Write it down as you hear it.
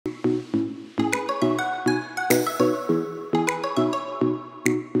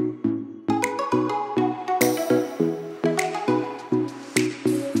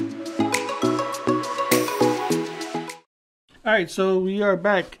All right, so we are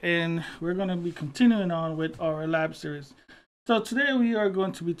back and we're going to be continuing on with our lab series. So today we are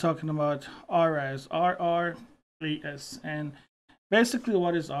going to be talking about RRAS, RRAS, and basically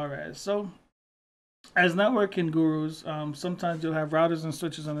what is RRAS. So as networking gurus, sometimes you'll have routers and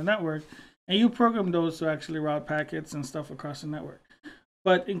switches on the network and you program those to actually route packets and stuff across the network.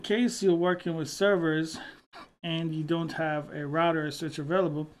 But in case you're working with servers and you don't have a router or switch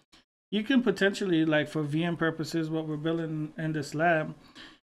available, you can potentially, like for VM purposes, what we're building in this lab,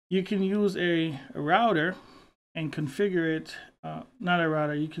 you can use a router and configure it, not a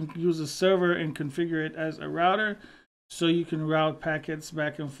router, you can use a server and configure it as a router so you can route packets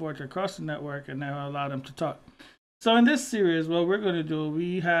back and forth across the network and now allow them to talk. So in this series, what we're going to do,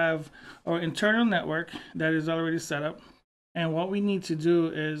 we have our internal network that is already set up. And what we need to do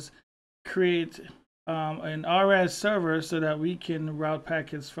is create an RRAS server so that we can route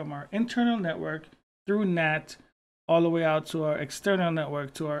packets from our internal network through NAT all the way out to our external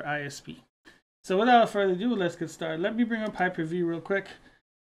network to our ISP. So without further ado, let's get started. Let me bring up Hyper-V real quick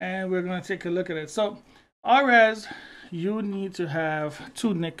and we're going to take a look at it. So RRAS, you need to have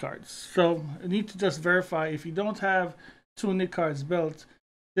 2 NIC cards. So you need to just verify if you don't have 2 NIC cards built.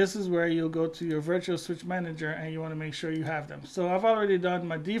 This is where you'll go to your virtual switch manager and you want to make sure you have them. So I've already done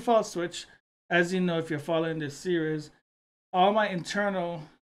my default switch. As you know, if you're following this series, all my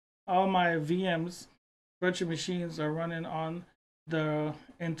VMs, virtual machines, are running on the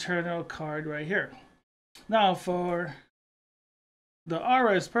internal card right here. Now, for the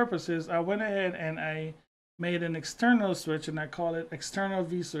RRAS purposes, I went ahead and I made an external switch and I call it external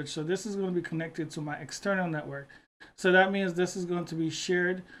V switch. So this is going to be connected to my external network. So that means this is going to be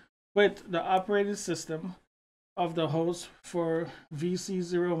shared with the operating system of the host for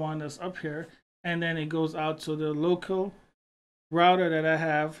VC01 that's up here. And then it goes out to the local router that I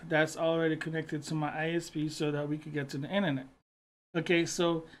have that's already connected to my ISP so that we could get to the internet. Okay,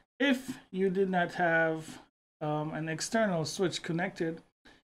 so if you did not have an external switch connected,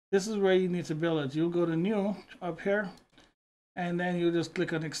 this is where you need to build it. You'll go to New up here, and then you just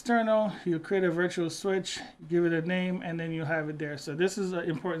click on External. You create a virtual switch, give it a name, and then you have it there. So this is an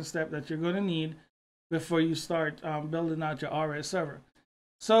important step that you're going to need before you start building out your RRAS server.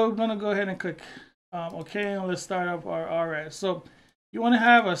 So we're going to go ahead and click OK, and let's start up our RRAS. So you want to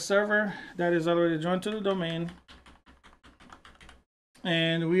have a server that is already joined to the domain.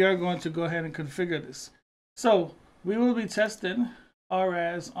 And we are going to go ahead and configure this. So we will be testing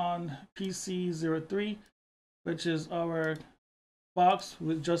RRAS on PC03, which is our box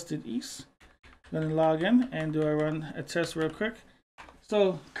with Justin East. I'm going to log in and do I run a test real quick.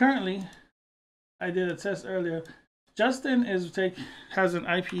 So currently, I did a test earlier. Justin has an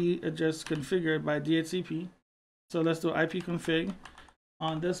IP address configured by DHCP. So let's do IP config.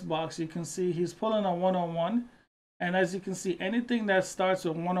 On this box, you can see he's pulling a 101. And as you can see, anything that starts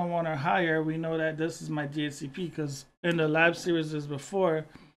with 101 or higher, we know that this is my DHCP because in the lab series before,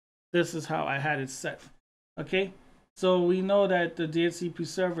 this is how I had it set. Okay, so we know that the DHCP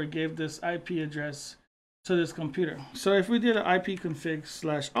server gave this IP address to this computer. So if we did an IP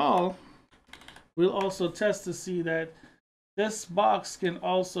config/all, we'll also test to see that this box can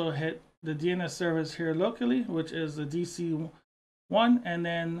also hit the DNS service here locally, which is the DC1. And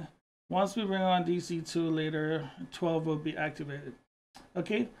then once we bring on DC2 later, 12 will be activated.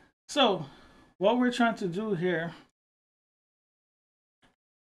 Okay, so what we're trying to do here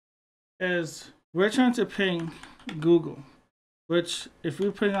is we're trying to ping Google, which if we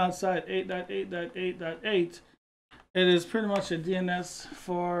ping outside 8.8.8.8, it is pretty much a DNS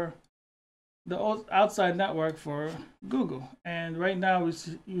for the outside network for Google. And right now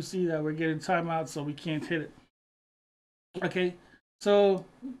you see that we're getting timeout, so we can't hit it. Okay, so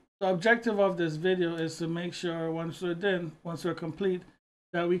the objective of this video is to make sure once we're complete,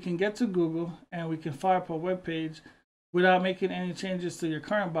 that we can get to Google and we can fire up a web page without making any changes to your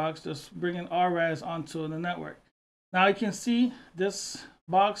current box, just bringing RRAS onto the network. Now you can see this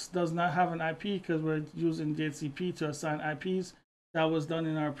box does not have an IP because we're using DHCP to assign IPs. That was done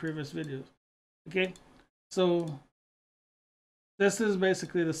in our previous videos. Okay, so this is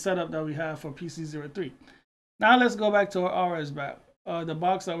basically the setup that we have for PC03. Now let's go back to our RRAS the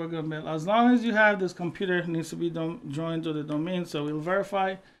box that we're going to build. As long as you have this computer, it needs to be joined to the domain. So we'll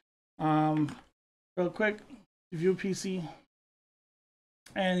verify real quick, view PC,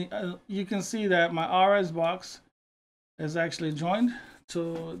 and you can see that my RRAS box is actually joined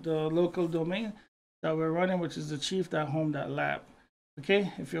to the local domain that we're running, which is the chief.home.lab.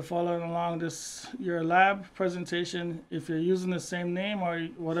 Okay, if you're following along your lab presentation, if you're using the same name or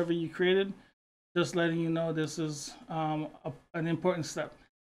whatever you created, just letting you know this is an important step.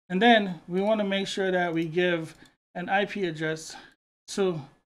 And then we want to make sure that we give an IP address to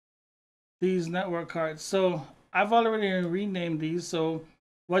these network cards. So I've already renamed these. So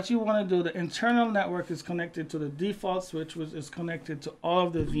what you want to do, the internal network is connected to the default switch, which is connected to all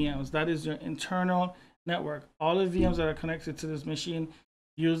of the VMs. That is your internal network. All the VMs that are connected to this machine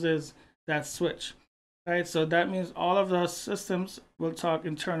uses that switch. Right, so that means all of those systems will talk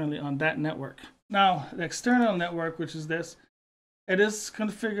internally on that network. Now, the external network, which is this, it is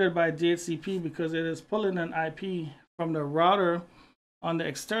configured by DHCP because it is pulling an IP from the router on the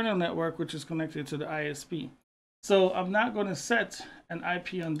external network, which is connected to the ISP. So I'm not going to set an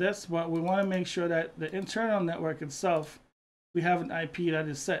IP on this, but we want to make sure that the internal network itself, we have an IP that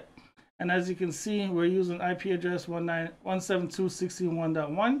is set. And as you can see, we're using IP address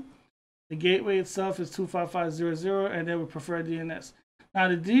 172.16.1.1. The gateway itself is 255.0.0, and then we prefer DNS. Now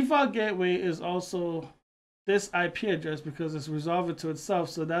the default gateway is also this IP address because it's resolved to itself.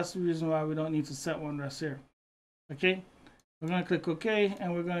 So that's the reason why we don't need to set one right here. Okay, we're going to click OK,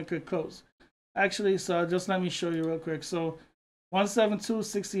 and we're going to click close. Actually, so just let me show you real quick. So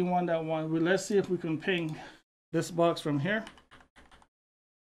 172.16.1.1, let's see if we can ping this box from here.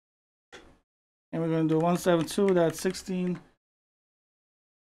 And we're going to do 172.16.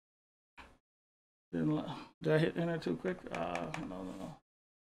 Did I hit enter too quick? No. All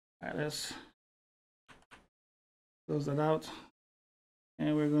right, let's close that out.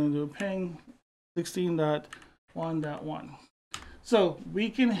 And we're going to do ping 16.1.1. So we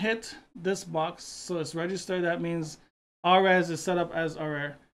can hit this box. So it's registered. That means RRAS is set up as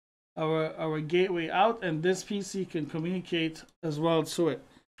our gateway out, and this PC can communicate as well to it.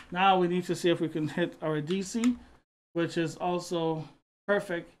 Now we need to see if we can hit our DC, which is also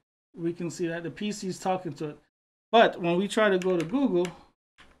perfect. We can see that the PC is talking to it. But when we try to go to Google,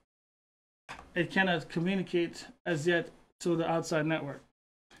 it cannot communicate as yet to the outside network.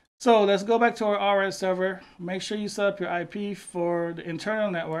 So let's go back to our RRAS server. Make sure you set up your IP for the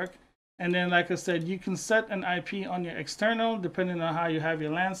internal network. And then, like I said, you can set an IP on your external depending on how you have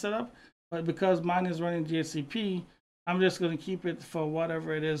your LAN set up. But because mine is running DHCP, I'm just going to keep it for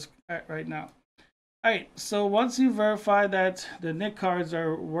whatever it is right now. All right, so once you verify that the NIC cards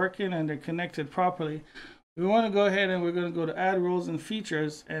are working and they're connected properly, we want to go ahead and we're going to go to add roles and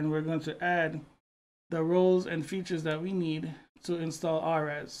features, and we're going to add the roles and features that we need to install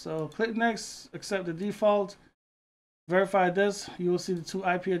RRAS. So click next, accept the default, verify this. You will see the two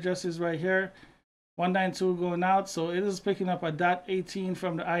IP addresses right here, 192 going out. So it is picking up a .18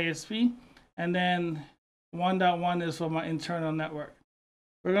 from the ISP, and then 1.1 is for my internal network.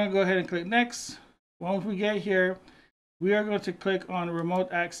 We're going to go ahead and click next. Once we get here, we are going to click on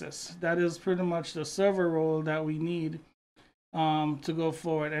remote access. That is pretty much the server role that we need to go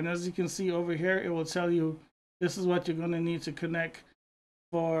forward. And as you can see over here, it will tell you this is what you're going to need to connect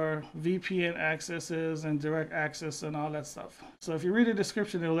for VPN accesses and direct access and all that stuff. So if you read the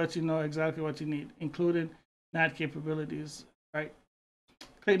description, it will let you know exactly what you need, including NAT capabilities, right?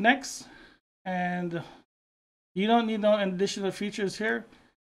 Click next, and you don't need no additional features here.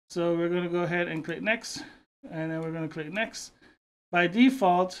 So we're going to go ahead and click next, and then we're going to click next. By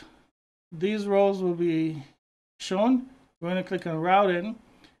default, these roles will be shown. We're going to click on routing,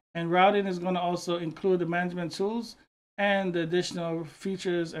 and routing is going to also include the management tools and the additional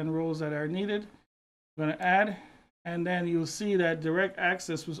features and roles that are needed. We're going to add, and then you'll see that direct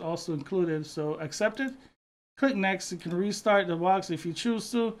access was also included. So accept it. Click next. You can restart the box if you choose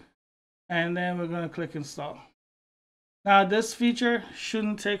to, and then we're going to click install. Now this feature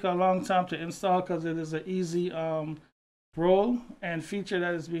shouldn't take a long time to install because it is an easy role and feature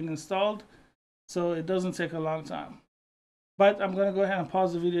that is being installed, so it doesn't take a long time. But I'm going to go ahead and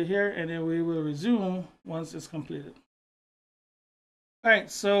pause the video here, and then we will resume once it's completed. All right,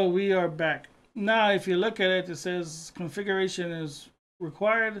 so we are back. Now if you look at it, it says configuration is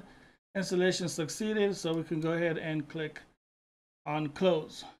required, installation succeeded, so we can go ahead and click on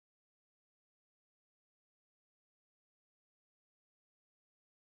close.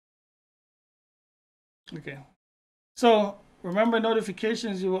 Okay, so remember,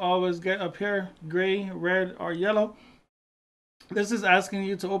 notifications you will always get up here, gray, red, or yellow. This is asking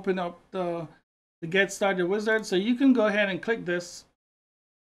you to open up the Get Started wizard. So you can go ahead and click this,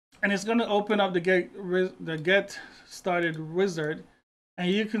 and it's going to open up the Get Started wizard. And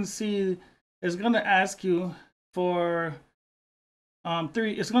you can see it's going to ask you for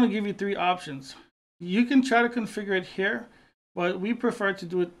it's going to give you three options. You can try to configure it here, but we prefer to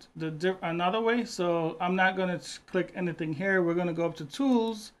do it another way. So I'm not going to click anything here. We're going to go up to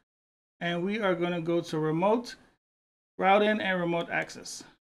tools, and we are going to go to remote routing and remote access.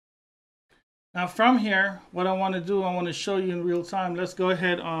 Now from here, what I want to do, I want to show you in real time. Let's go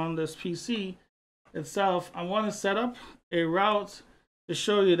ahead on this PC itself, I want to set up a route to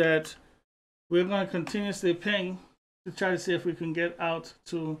show you that we're going to continuously ping to try to see if we can get out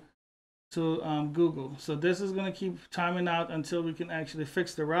to Google. So this is going to keep timing out until we can actually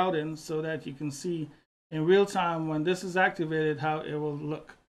fix the routing so that you can see in real time when this is activated how it will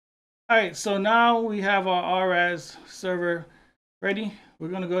look. All right, so now we have our RRAS server ready. We're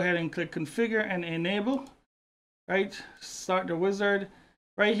going to go ahead and click configure and enable, right? Start the wizard.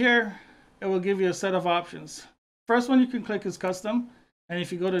 Right here, it will give you a set of options. First one you can click is custom. And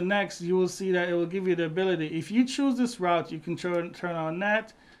if you go to next, you will see that it will give you the ability. If you choose this route, you can turn on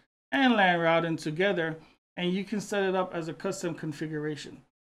NAT and LAN routing together, and you can set it up as a custom configuration.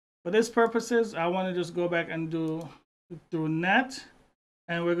 For this purposes, I want to just go back and do through NAT,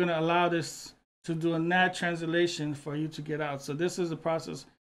 and we're going to allow this to do a NAT translation for you to get out. So this is the process.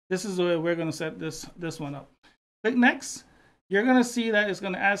 This is the way we're going to set this one up. Click next. You're going to see that it's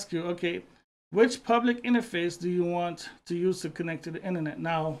going to ask you, okay, which public interface do you want to use to connect to the internet?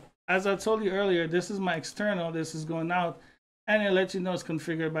 Now, as I told you earlier, this is my external, this is going out, and it lets you know it's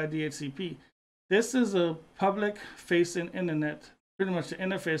configured by DHCP. This is a public facing internet, pretty much the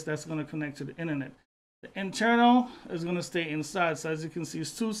interface that's going to connect to the internet. The internal is going to stay inside. So as you can see,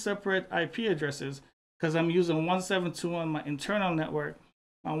 it's two separate IP addresses because I'm using 172 on my internal network.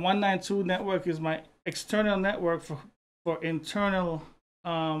 My 192 network is my external network for internal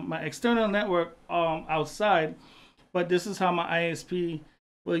my external network outside, but this is how my ISP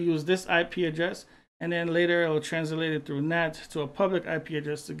will use this IP address, and then later it will translate it through NAT to a public IP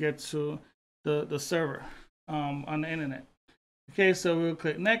address to get to the server on the internet. Okay, so we'll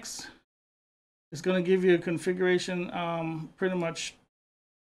click next. It's going to give you a configuration pretty much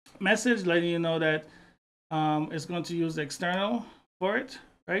message letting you know that it's going to use the external for it,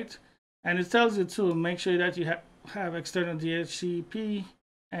 right? And it tells you to make sure that you have external DHCP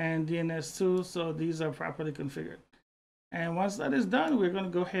and DNS2, so these are properly configured. And once that is done, we're going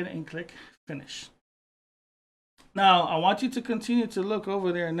to go ahead and click finish. Now I want you to continue to look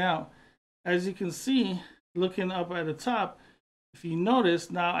over there. Now as you can see, looking up at the top, if you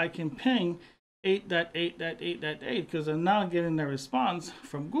notice, now I can ping 8.8.8.8 because I'm now getting a response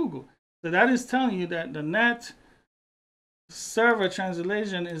from Google. So that is telling you that the NAT server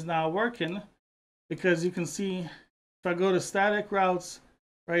translation is now working, because you can see if I go to static routes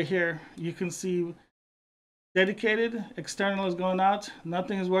right here, you can see dedicated, external is going out,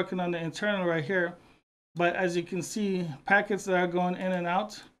 nothing is working on the internal right here. But as you can see, packets that are going in and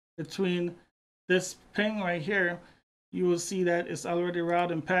out between this ping right here, you will see that it's already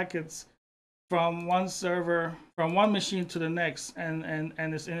routing packets from one server, from one machine to the next, and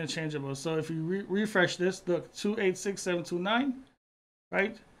it's interchangeable. So if you refresh this, look, 286.729,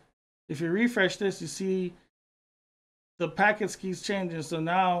 right? If you refresh this, you see the packets keeps changing. So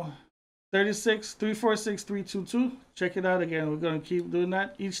now 36.346.322. Check it out again. We're going to keep doing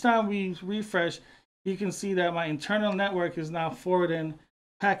that. Each time we refresh, you can see that my internal network is now forwarding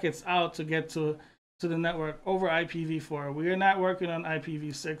packets out to get to the network over IPv4. We are not working on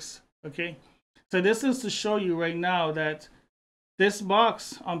IPv6. Okay. So this is to show you right now that this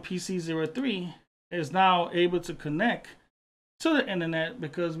box on PC03 is now able to connect to the internet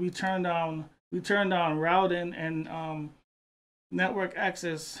because we turned on routing and network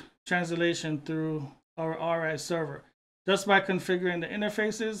access translation through our RRAS server, just by configuring the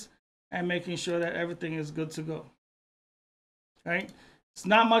interfaces and making sure that everything is good to go. Right? It's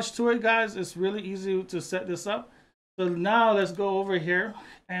not much to it, guys. It's really easy to set this up. So now let's go over here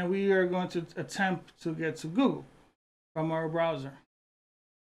and we are going to attempt to get to Google from our browser.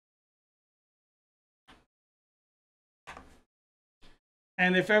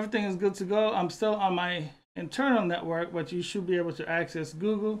 And if everything is good to go, I'm still on my internal network, but you should be able to access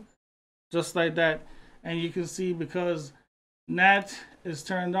Google just like that. And you can see because NAT is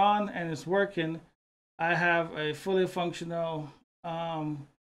turned on and it's working, I have a fully functional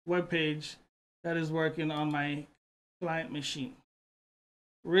web page that is working on my client machine.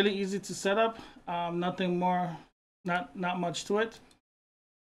 Really easy to set up. Nothing more, not much to it.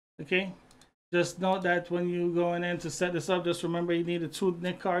 Okay. Just note that when you going in to set this up, just remember you need the 2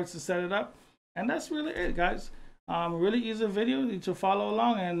 NIC cards to set it up. And that's really it, guys. Really easy video to follow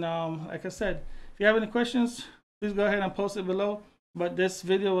along. And like I said, if you have any questions, please go ahead and post it below. But this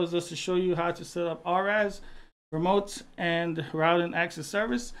video was just to show you how to set up RRAS, remote and routing access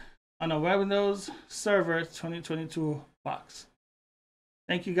service on a Windows Server 2022 box.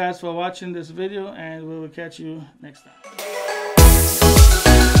 Thank you guys for watching this video, and we will catch you next time.